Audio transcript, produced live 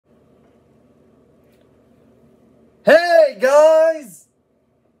Hey guys!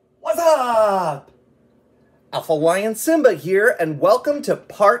 What's up? Alpha Lion Simba here, and welcome to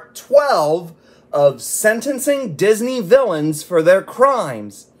part 12 of Sentencing Disney Villains for Their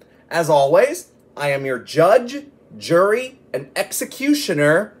Crimes. As always, I am your judge, jury, and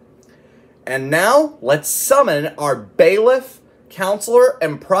executioner. And now, let's summon our bailiff, counselor,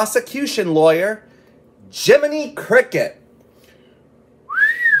 and prosecution lawyer, Jiminy Cricket.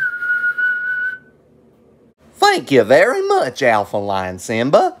 Thank you very much, Alpha Lion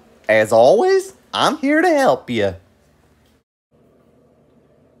Simba. As always, I'm here to help you.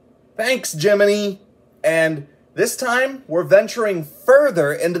 Thanks, Jiminy. And this time, we're venturing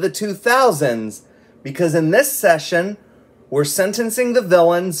further into the 2000s, because in this session, we're sentencing the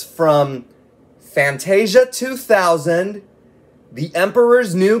villains from Fantasia 2000, The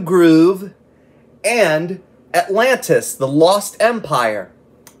Emperor's New Groove, and Atlantis, The Lost Empire.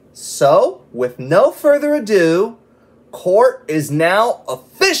 So, with no further ado, court is now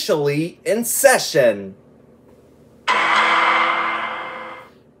officially in session.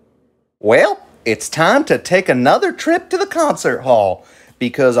 Well, it's time to take another trip to the concert hall,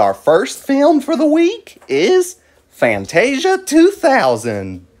 because our first film for the week is Fantasia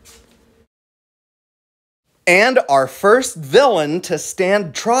 2000. And our first villain to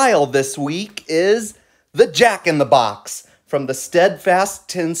stand trial this week is the Jack-in-the-Box from the Steadfast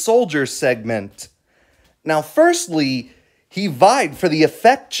Tin Soldier segment. Now, firstly, he vied for the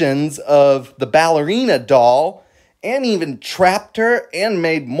affections of the ballerina doll and even trapped her and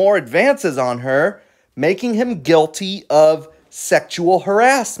made more advances on her, making him guilty of sexual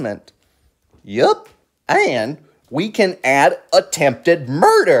harassment. Yup, and we can add attempted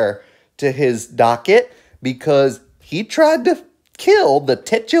murder to his docket because he tried to kill the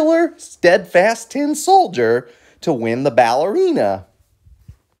titular Steadfast Tin Soldier to win the ballerina.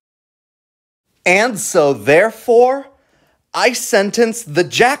 And so, therefore, I sentence the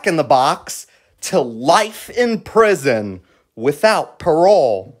Jack-in-the-Box to life in prison without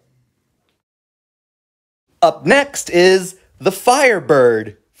parole. Up next is the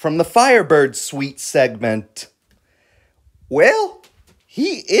Firebird from the Firebird Suite segment. Well,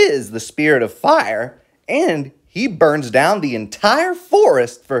 he is the spirit of fire, and he burns down the entire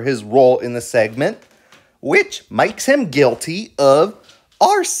forest for his role in the segment, which makes him guilty of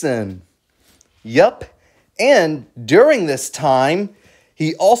arson. Yup, and during this time,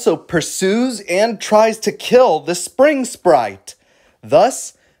 he also pursues and tries to kill the Spring Sprite,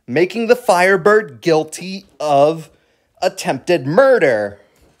 thus making the Firebird guilty of attempted murder.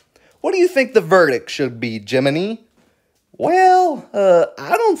 What do you think the verdict should be, Jiminy? Well,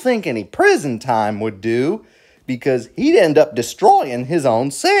 I don't think any prison time would do, because he'd end up destroying his own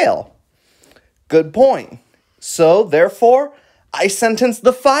cell. Good point. So, therefore, I sentence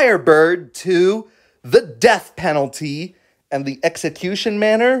the Firebird to the death penalty, and the execution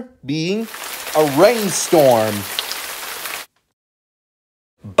manner being a rainstorm.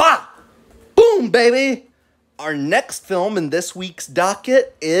 Bah! Boom, baby! Our next film in this week's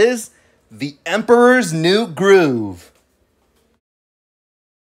docket is The Emperor's New Groove.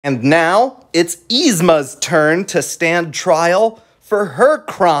 And now, it's Yzma's turn to stand trial for her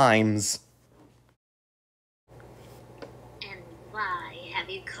crimes. And why have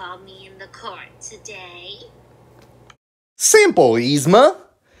you called me in the court today? Simple, Yzma.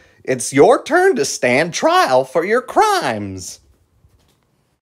 It's your turn to stand trial for your crimes.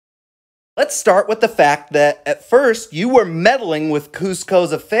 Let's start with the fact that at first you were meddling with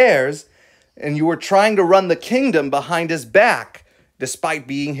Kuzco's affairs and you were trying to run the kingdom behind his back, despite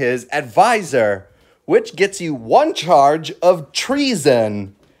being his advisor, which gets you one charge of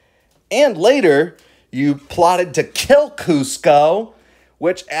treason. And later, you plotted to kill Kuzco,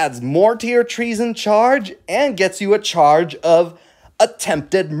 which adds more to your treason charge and gets you a charge of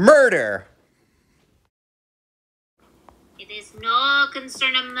attempted murder. It is no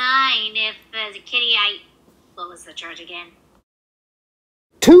concern of mine if, as a kitty, what was the charge again?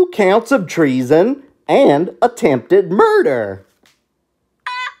 2 counts of treason and attempted murder.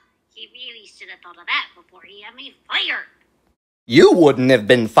 He really should have thought of that before he had me fired. You wouldn't have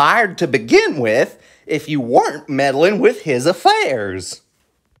been fired to begin with if you weren't meddling with his affairs.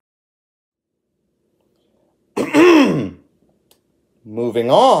 Moving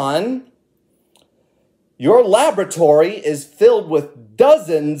on, your laboratory is filled with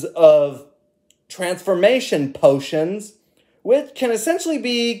dozens of transformation potions, which can essentially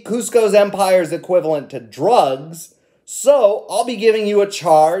be Kuzco's empire's equivalent to drugs. So I'll be giving you a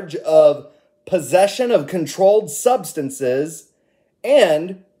charge of possession of controlled substances.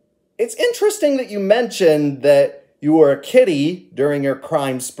 And it's interesting that you mentioned that you were a kitty during your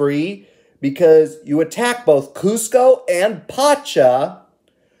crime spree, because you attack both Cusco and Pacha,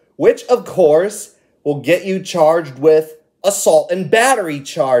 which of course will get you charged with assault and battery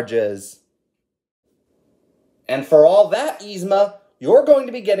charges. And for all that, Yzma, you're going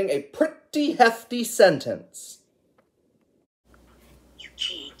to be getting a pretty hefty sentence. You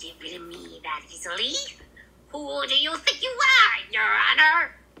can't get rid of me that easily. Who do you think you are, Your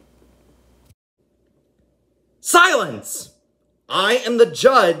Honor? Silence! I am the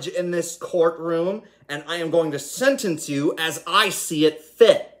judge in this courtroom, and I am going to sentence you as I see it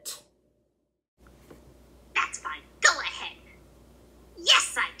fit. That's fine. Go ahead.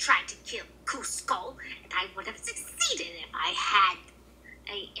 Yes, I tried to kill Cusco, and I would have succeeded if I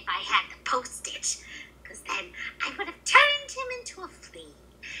had the postage, because then I would have turned him into a flea.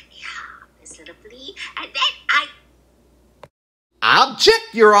 Yeah, this little flea, and then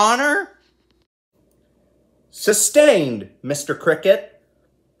Object, Your Honor. Sustained, Mr. Cricket.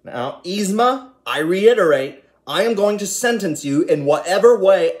 Now, Yzma, I reiterate, I am going to sentence you in whatever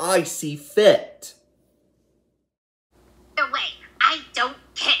way I see fit. the way, I don't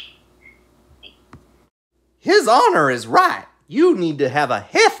care. His Honor is right. You need to have a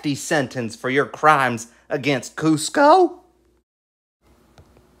hefty sentence for your crimes against Cusco.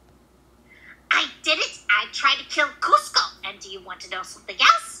 I did it. I tried to kill Cusco. And do you want to know something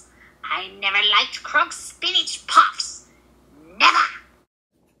else? I never liked Kronk's spinach puffs. Never.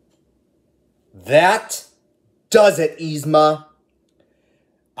 That does it, Yzma.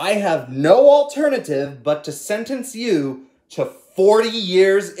 I have no alternative but to sentence you to 40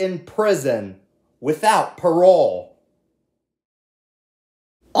 years in prison without parole.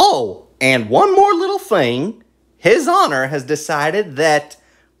 Oh, and one more little thing. His Honor has decided that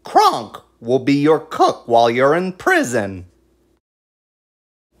Kronk will be your cook while you're in prison.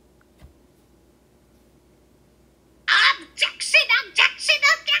 Objection, objection,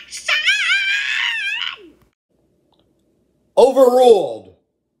 objection! Overruled.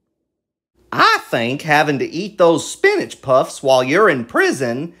 I think having to eat those spinach puffs while you're in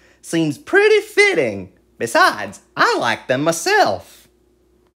prison seems pretty fitting. Besides, I like them myself.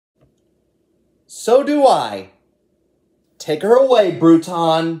 So do I. Take her away,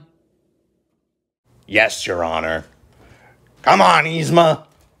 Bruton. Yes, Your Honor. Come on, Yzma.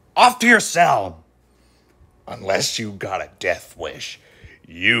 Off to your cell. Unless you got a death wish,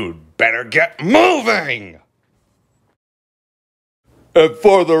 you'd better get moving! And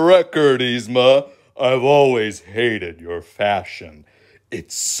for the record, Yzma, I've always hated your fashion.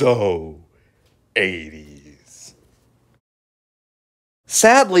 It's so 80s.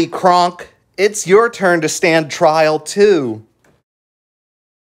 Sadly, Kronk, it's your turn to stand trial, too.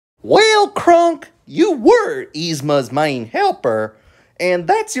 Well, Kronk, you were Yzma's main helper, and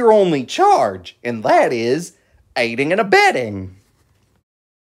that's your only charge, and that is aiding and abetting.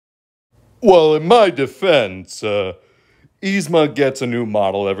 Well, in my defense, Yzma gets a new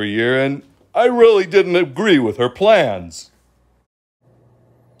model every year, and I really didn't agree with her plans.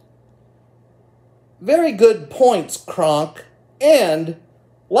 Very good points, Kronk. And,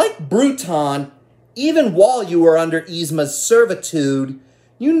 like Bruton, even while you were under Yzma's servitude,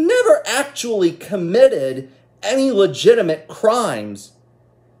 you never actually committed any legitimate crimes.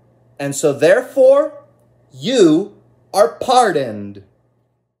 And so therefore, you are pardoned.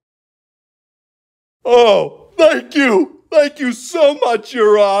 Oh, thank you! Thank you so much,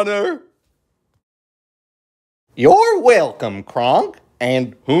 Your Honor! You're welcome, Kronk,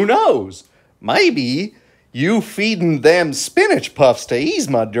 and who knows, maybe you feeding them spinach puffs to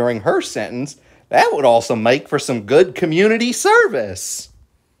Yzma during her sentence, that would also make for some good community service.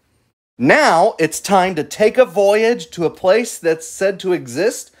 Now it's time to take a voyage to a place that's said to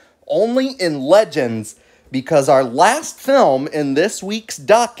exist only in legends, because our last film in this week's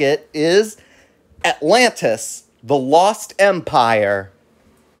docket is Atlantis, the Lost Empire.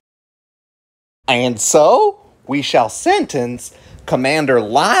 And so, we shall sentence Commander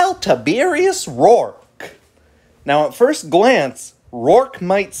Lyle Tiberius Rourke. Now, at first glance, Rourke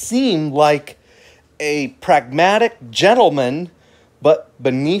might seem like a pragmatic gentleman, but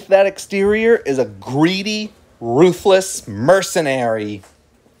beneath that exterior is a greedy, ruthless mercenary.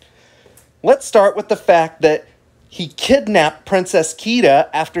 Let's start with the fact that he kidnapped Princess Kida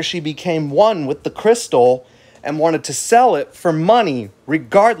after she became one with the crystal and wanted to sell it for money,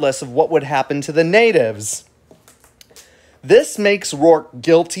 regardless of what would happen to the natives. This makes Rourke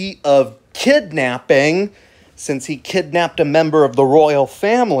guilty of kidnapping, since he kidnapped a member of the royal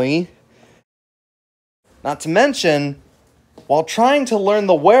family. Not to mention, while trying to learn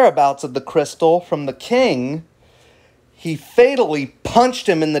the whereabouts of the crystal from the king, he fatally punched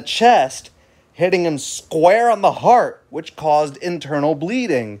him in the chest, hitting him square on the heart, which caused internal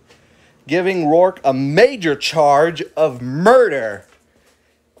bleeding. giving Rourke a major charge of murder.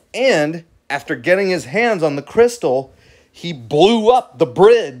 And after getting his hands on the crystal, he blew up the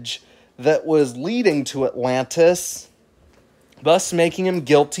bridge that was leading to Atlantis, thus making him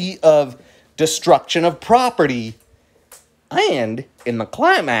guilty of destruction of property. And in the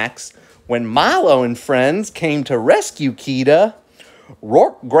climax, when Milo and friends came to rescue Kida,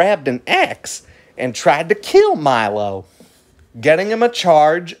 Rourke grabbed an axe and tried to kill Milo, getting him a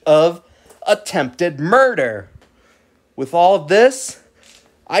charge of attempted murder. With all of this,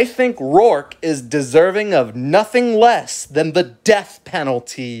 I think Rourke is deserving of nothing less than the death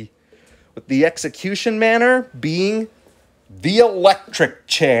penalty, with the execution manner being the electric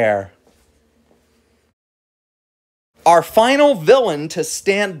chair. Our final villain to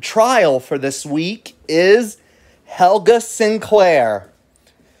stand trial for this week is Helga Sinclair.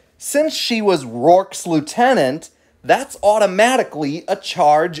 Since she was Rourke's lieutenant, that's automatically a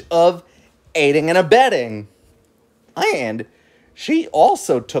charge of aiding and abetting. And she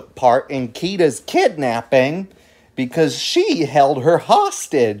also took part in Kida's kidnapping because she held her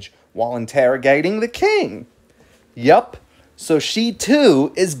hostage while interrogating the king. Yup, so she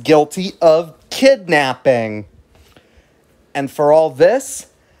too is guilty of kidnapping. And for all this,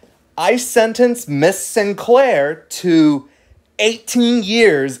 I sentence Miss Sinclair to 18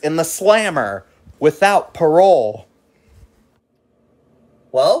 years in the slammer without parole.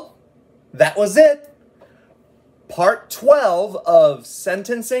 Well, that was it. Part 12 of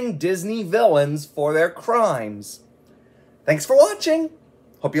sentencing Disney villains for their crimes. Thanks for watching.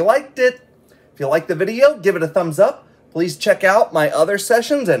 Hope you liked it. If you liked the video, give it a thumbs up. Please check out my other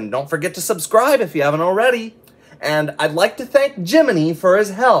sessions and don't forget to subscribe if you haven't already. And I'd like to thank Jiminy for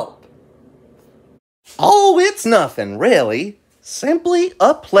his help. Oh, it's nothing, really. Simply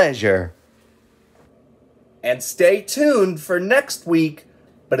a pleasure. And stay tuned for next week.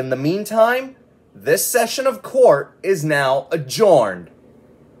 But in the meantime, this session of court is now adjourned.